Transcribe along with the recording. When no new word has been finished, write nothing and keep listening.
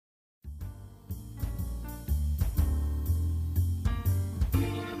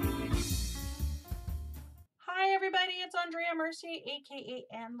everybody, it's Andrea Mercier, aka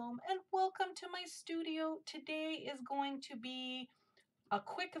Anlom, and welcome to my studio. Today is going to be a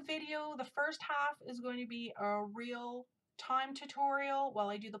quick video. The first half is going to be a real time tutorial while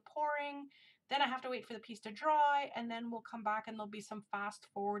I do the pouring. Then I have to wait for the piece to dry, and then we'll come back and there'll be some fast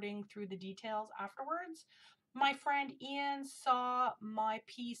forwarding through the details afterwards. My friend Ian saw my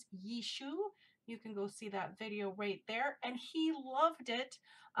piece Yishu. You can go see that video right there, and he loved it,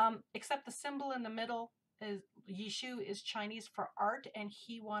 except the symbol in the middle is Yishu is Chinese for art, and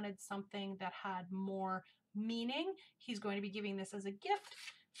he wanted something that had more meaning. He's going to be giving this as a gift,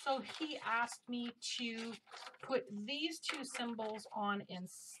 so he asked me to put these two symbols on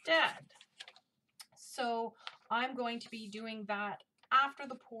instead. So I'm going to be doing that after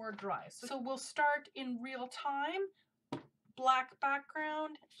the pour dries. So we'll start in real time. Black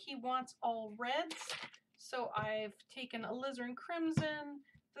background, he wants all reds. So I've taken Alizarin crimson,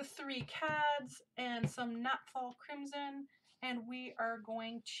 the 3 Cads, and some Naphthol crimson, and we are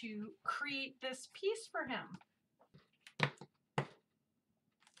going to create this piece for him.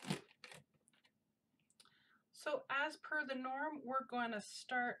 So as per the norm, we're going to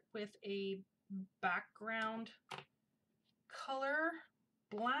start with a background color,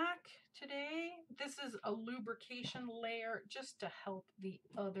 black today. This is a lubrication layer just to help the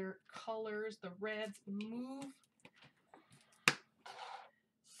other colors, the reds, move.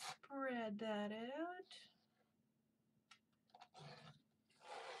 Spread that out.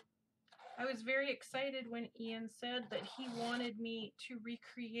 I was very excited when Ian said that he wanted me to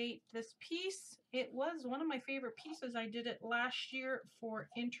recreate this piece. It was one of my favorite pieces. I did it last year for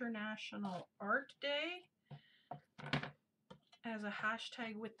International Art Day as a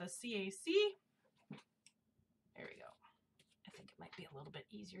hashtag with the CAC. There we go. I think it might be a little bit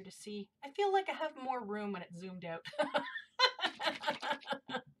easier to see. I feel like I have more room when it's zoomed out.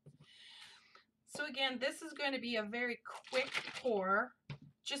 So again, this is going to be a very quick pour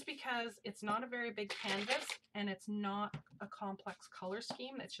just because it's not a very big canvas and it's not a complex color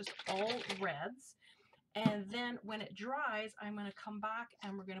scheme. It's just all reds. And then when it dries, I'm going to come back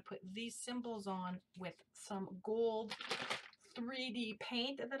and we're going to put these symbols on with some gold 3D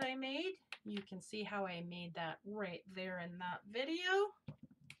paint that I made. You can see how I made that right there in that video.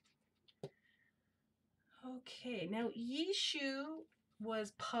 Okay, now Yishu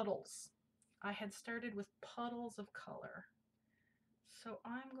was puddles. I had started with puddles of color. So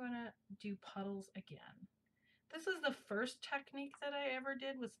I'm going to do puddles again. This is the first technique that I ever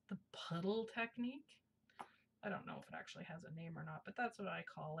did, was the puddle technique. I don't know if it actually has a name or not, but that's what I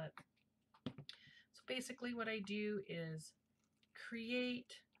call it. So basically what I do is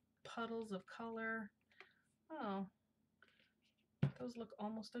create puddles of color. Oh, those look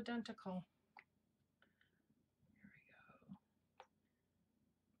almost identical. Here we go.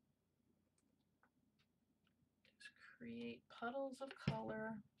 Just create puddles of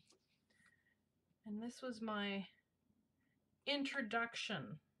color. And this was my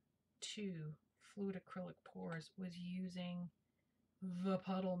introduction to fluid acrylic pours, was using the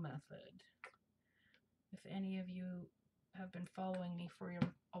puddle method. If any of you have been following me for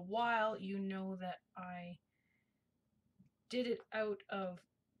a while, you know that I did it out of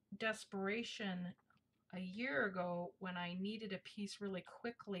desperation a year ago when I needed a piece really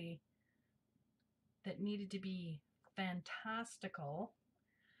quickly that needed to be fantastical.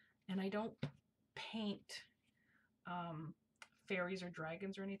 And I don't paint fairies or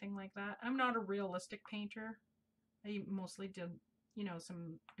dragons or anything like that. I'm not a realistic painter. I mostly did, you know,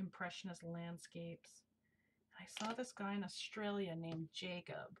 some impressionist landscapes. I saw this guy in Australia named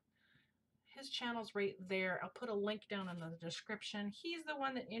Jacob. His channel's right there. I'll put a link down in the description. He's the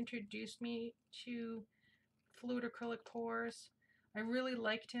one that introduced me to fluid acrylic pours. I really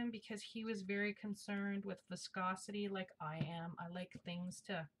liked him because he was very concerned with viscosity like I am. I like things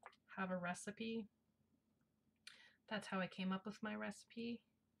to have a recipe. That's how I came up with my recipe.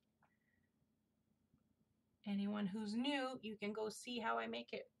 Anyone who's new, you can go see how I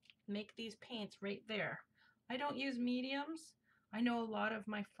make these paints right there. I don't use mediums. I know a lot of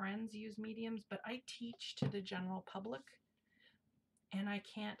my friends use mediums, but I teach to the general public, and I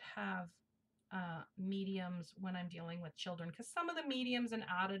can't have mediums when I'm dealing with children because some of the mediums and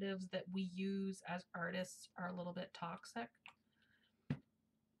additives that we use as artists are a little bit toxic.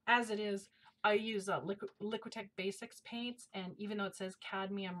 As it is, I use Liquitex Basics paints, and even though it says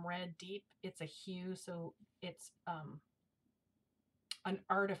Cadmium Red Deep, it's a hue, so it's an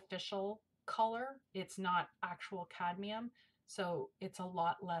artificial color. It's not actual cadmium, so it's a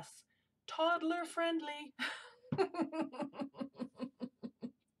lot less toddler friendly.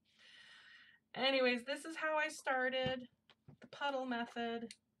 Anyways, this is how I started the puddle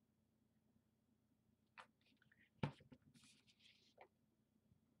method.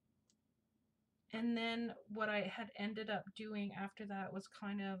 And then what I had ended up doing after that was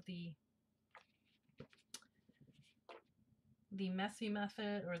kind of the messy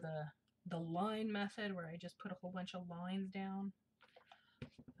method, or the line method, where I just put a whole bunch of lines down.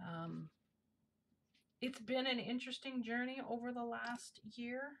 It's been an interesting journey over the last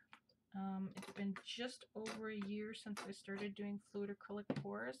year. It's been just over a year since I started doing fluid acrylic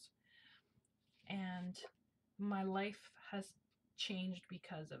pours, and my life has changed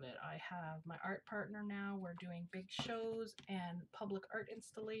because of it. I have my art partner now. We're doing big shows and public art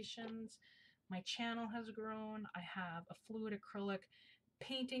installations. My channel has grown. I have a fluid acrylic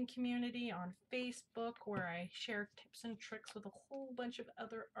painting community on Facebook where I share tips and tricks with a whole bunch of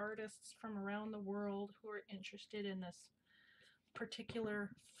other artists from around the world who are interested in this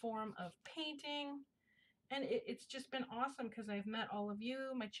particular form of painting. And it's just been awesome because I've met all of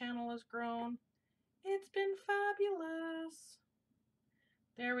you. My channel has grown. It's been fabulous.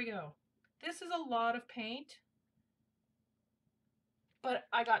 There we go. This is a lot of paint, but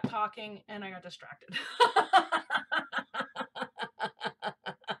I got talking and I got distracted.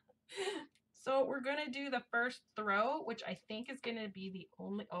 So we're going to do the first throw, which I think is going to be the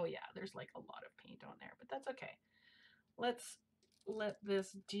only, oh yeah, there's like a lot of paint on there, but that's okay. Let's let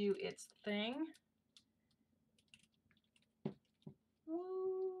this do its thing.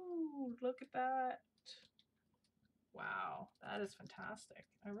 Woo, look at that. Wow, that is fantastic.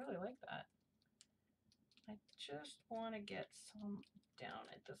 I really like that. I just want to get some down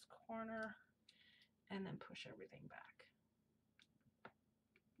at this corner and then push everything back.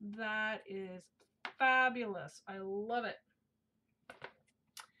 That is fabulous. I love it.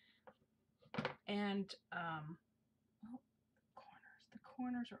 And oh, the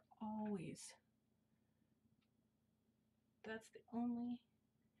corners are always, that's the only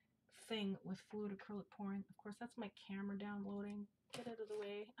thing with fluid acrylic pouring. Of course, that's my camera downloading. Get out of the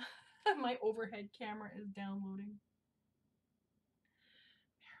way. My overhead camera is downloading.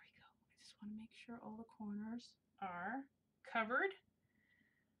 There we go. I just want to make sure all the corners are covered.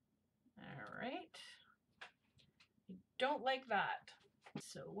 All right. I don't like that.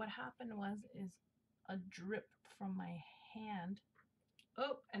 So what happened is a drip from my hand.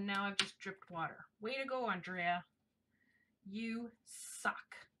 Oh, and now I've just dripped water. Way to go, Andrea. You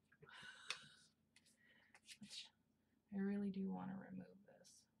suck. I really do want to remove this.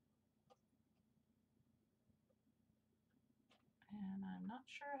 And I'm not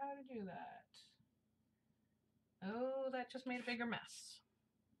sure how to do that. Oh, that just made a bigger mess.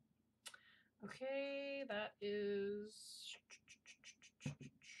 Okay, that is, I'm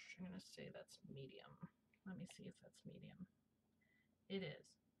going to say that's medium. Let me see if that's medium. It is.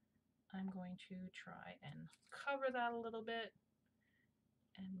 I'm going to try and cover that a little bit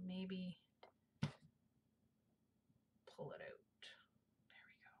and maybe pull it out. There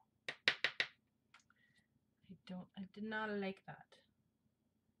we go. I did not like that.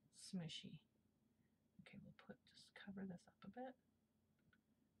 Smushy. Okay, we'll just cover this up a bit.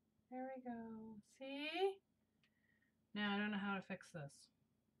 There we go. See? Now I don't know how to fix this.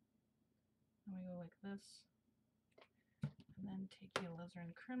 Let me go like this. And then take the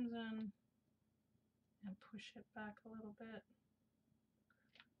Alizarin Crimson and push it back a little bit.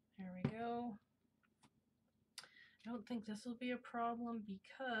 There we go. I don't think this will be a problem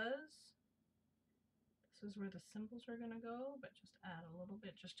because this is where the symbols are going to go, but just add a little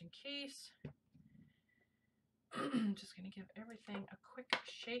bit just in case. I'm just going to give everything a quick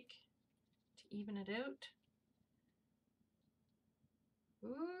shake to even it out.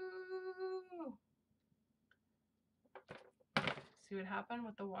 Ooh! See what happened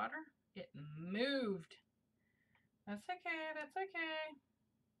with the water? It moved. That's okay, that's okay.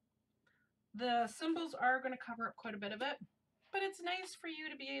 The symbols are going to cover up quite a bit of it, but it's nice for you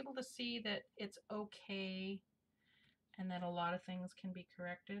to be able to see that it's okay and that a lot of things can be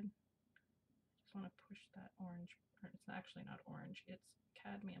corrected. Just want to push that orange, or it's actually not orange, it's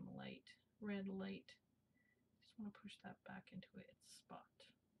cadmium light, red light. Just want to push that back into its spot.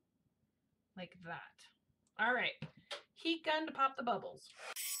 Like that. All right, heat gun to pop the bubbles.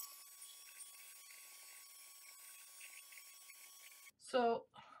 So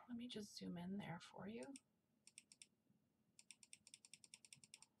let me just zoom in there for you.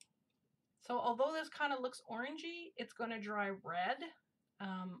 So although this kind of looks orangey, it's going to dry red.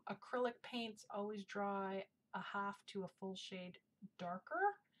 Acrylic paints always dry a half to a full shade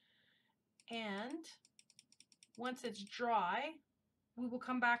darker. And once it's dry, we will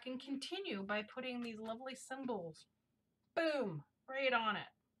come back and continue by putting these lovely symbols, boom, right on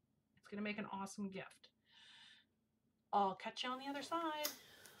it. It's going to make an awesome gift. I'll catch you on the other side.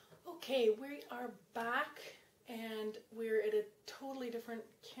 Okay, we are back and we're at a totally different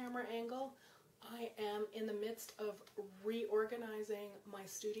camera angle. I am in the midst of reorganizing my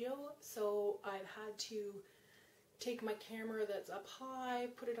studio, so I've had to take my camera that's up high,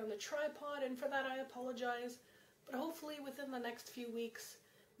 put it on the tripod, and for that I apologize. But hopefully within the next few weeks,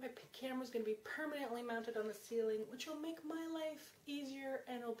 my camera's going to be permanently mounted on the ceiling, which will make my life easier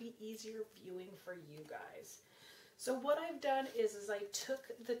and it'll be easier viewing for you guys. So what I've done is I took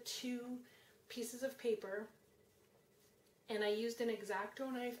the two pieces of paper and I used an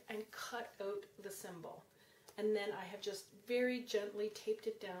X-Acto knife and cut out the symbol. And then I have just very gently taped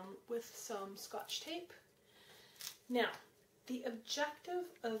it down with some Scotch tape. Now, the objective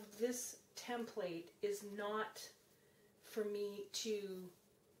of this template is not for me to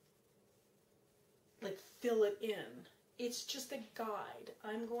like fill it in. It's just a guide.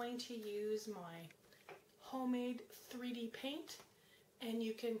 I'm going to use my homemade 3D paint, and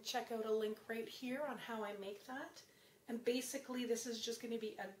you can check out a link right here on how I make that. And basically this is just going to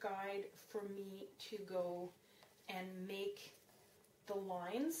be a guide for me to go and make the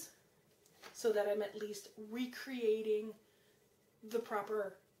lines so that I'm at least recreating the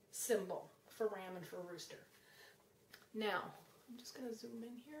proper symbol for ram and for rooster. Now, I'm just going to zoom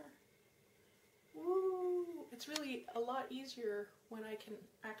in here. Woo! It's really a lot easier when I can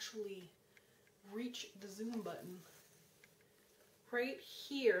actually reach the zoom button. Right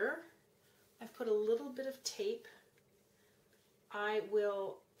here, I've put a little bit of tape. I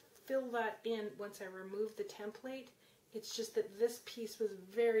will fill that in once I remove the template. It's just that this piece was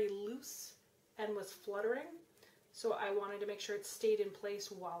very loose and was fluttering, so I wanted to make sure it stayed in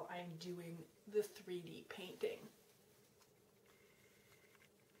place while I'm doing the 3D painting.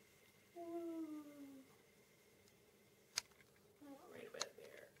 Right about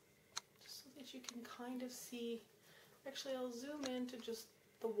there, just so that you can kind of see. Actually, I'll zoom in to just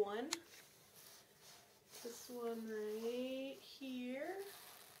the one. This one right here.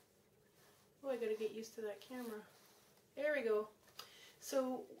 Oh, I gotta get used to that camera. There we go.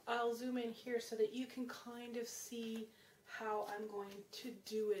 So I'll zoom in here so that you can kind of see how I'm going to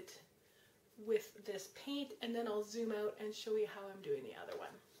do it with this paint, and then I'll zoom out and show you how I'm doing the other one.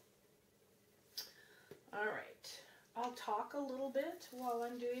 Alright, I'll talk a little bit while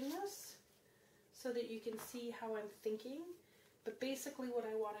I'm doing this so that you can see how I'm thinking, but basically what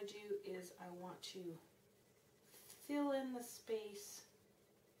I want to do is I want to fill in the space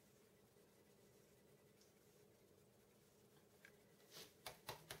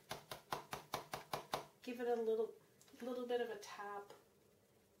give it a little bit of a tap.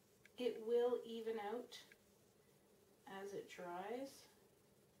 It will even out as it dries.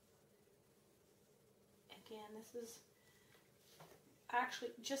 Again, this is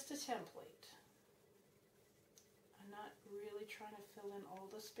actually just a template. I'm not really trying to fill in all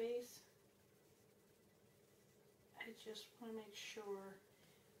the space. I just want to make sure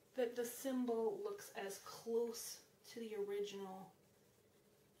that the symbol looks as close to the original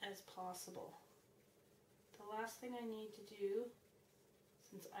as possible. The last thing I need to do,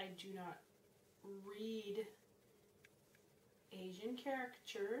 since I do not read Asian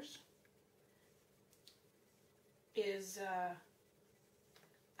caricatures, is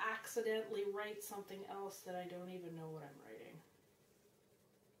accidentally write something else that I don't even know what I'm writing.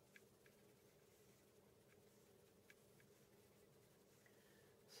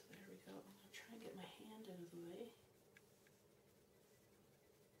 So there we go. I'm going to try and get my hand out of the way.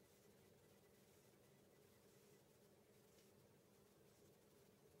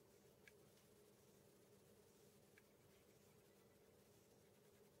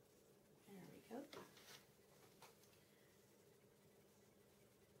 There we go.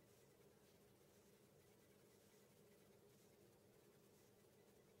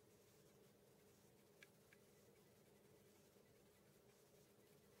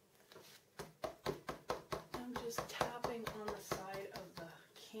 Just tapping on the side of the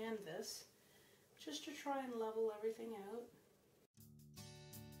canvas just to try and level everything out.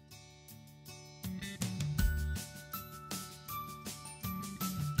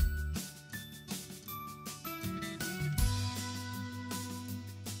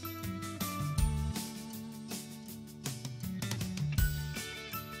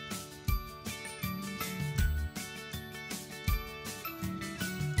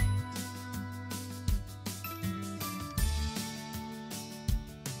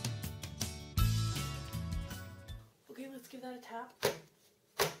 Let's give that a tap.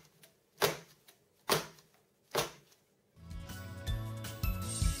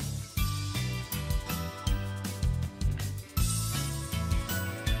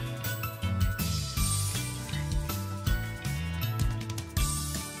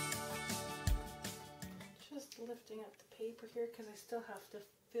 Just lifting up the paper here because I still have to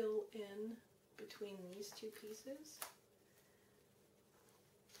fill in between these two pieces.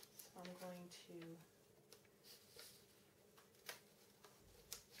 So I'm going to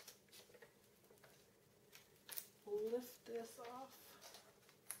lift this off.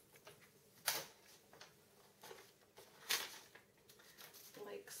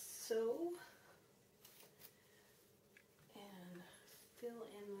 Like so. And fill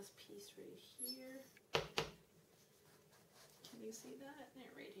in this piece right here. Can you see that? Yeah,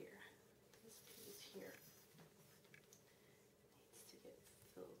 right here. This piece here needs to get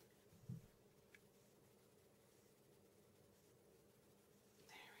filled.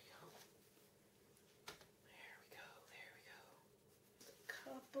 There we go. There we go. There we go. A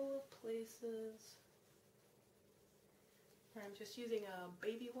couple of places where I'm just using a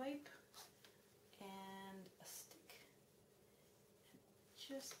baby wipe and a stick. And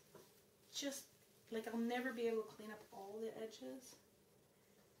just like I'll never be able to clean up all the edges,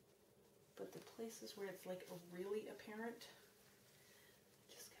 but the places where it's like really apparent,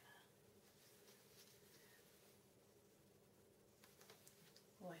 I'm just gonna,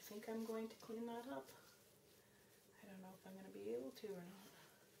 well, I think I'm going to clean that up. I don't know if I'm gonna be able to or not.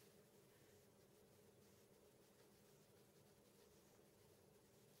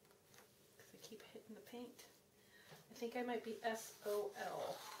 Because I keep hitting the paint. I think I might be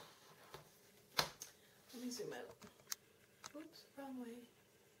SOL. Let me zoom out. Oops, wrong way.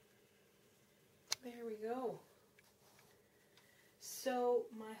 There we go. So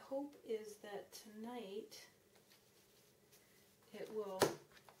my hope is that tonight it will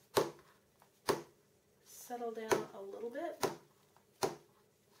settle down a little bit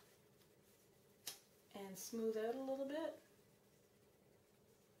and smooth out a little bit,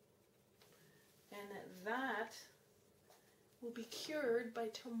 and that will be cured by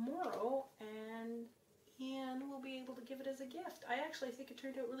tomorrow, and Ian will be able to give it as a gift. I actually think it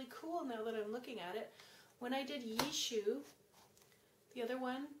turned out really cool now that I'm looking at it. When I did Yishu, the other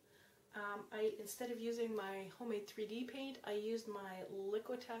one, instead of using my homemade 3D paint, I used my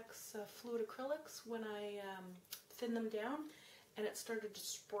Liquitex fluid acrylics when I thinned them down, and it started to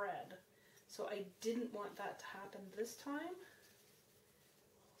spread. So I didn't want that to happen this time.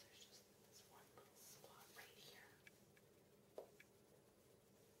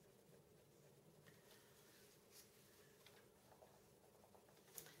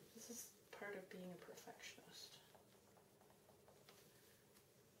 Part of being a perfectionist.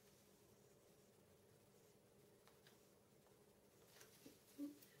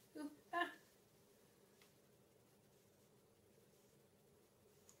 Ooh, ah.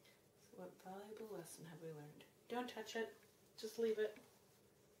 So what valuable lesson have we learned? Don't touch it. Just leave it.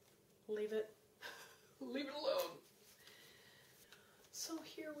 Leave it. Leave it alone. So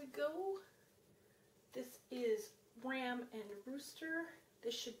here we go. This is Ram and Rooster.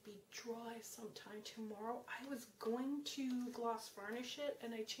 This should be dry sometime tomorrow. I was going to gloss varnish it,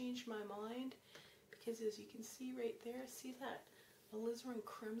 and I changed my mind because, as you can see right there, see that alizarin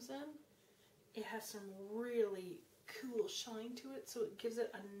crimson? It has some really cool shine to it, so it gives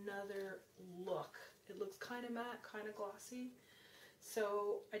it another look. It looks kind of matte, kind of glossy.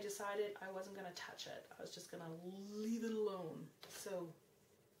 So I decided I wasn't going to touch it. I was just going to leave it alone. So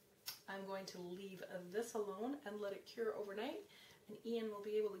I'm going to leave this alone and let it cure overnight. And Ian will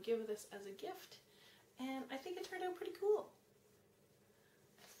be able to give this as a gift, and I think it turned out pretty cool.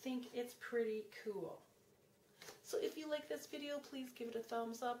 I think it's pretty cool. So if you like this video, please give it a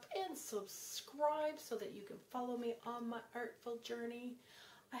thumbs up and subscribe so that you can follow me on my artful journey.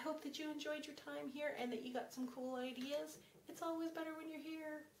 I hope that you enjoyed your time here and that you got some cool ideas. It's always better when you're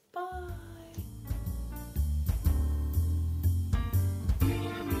here.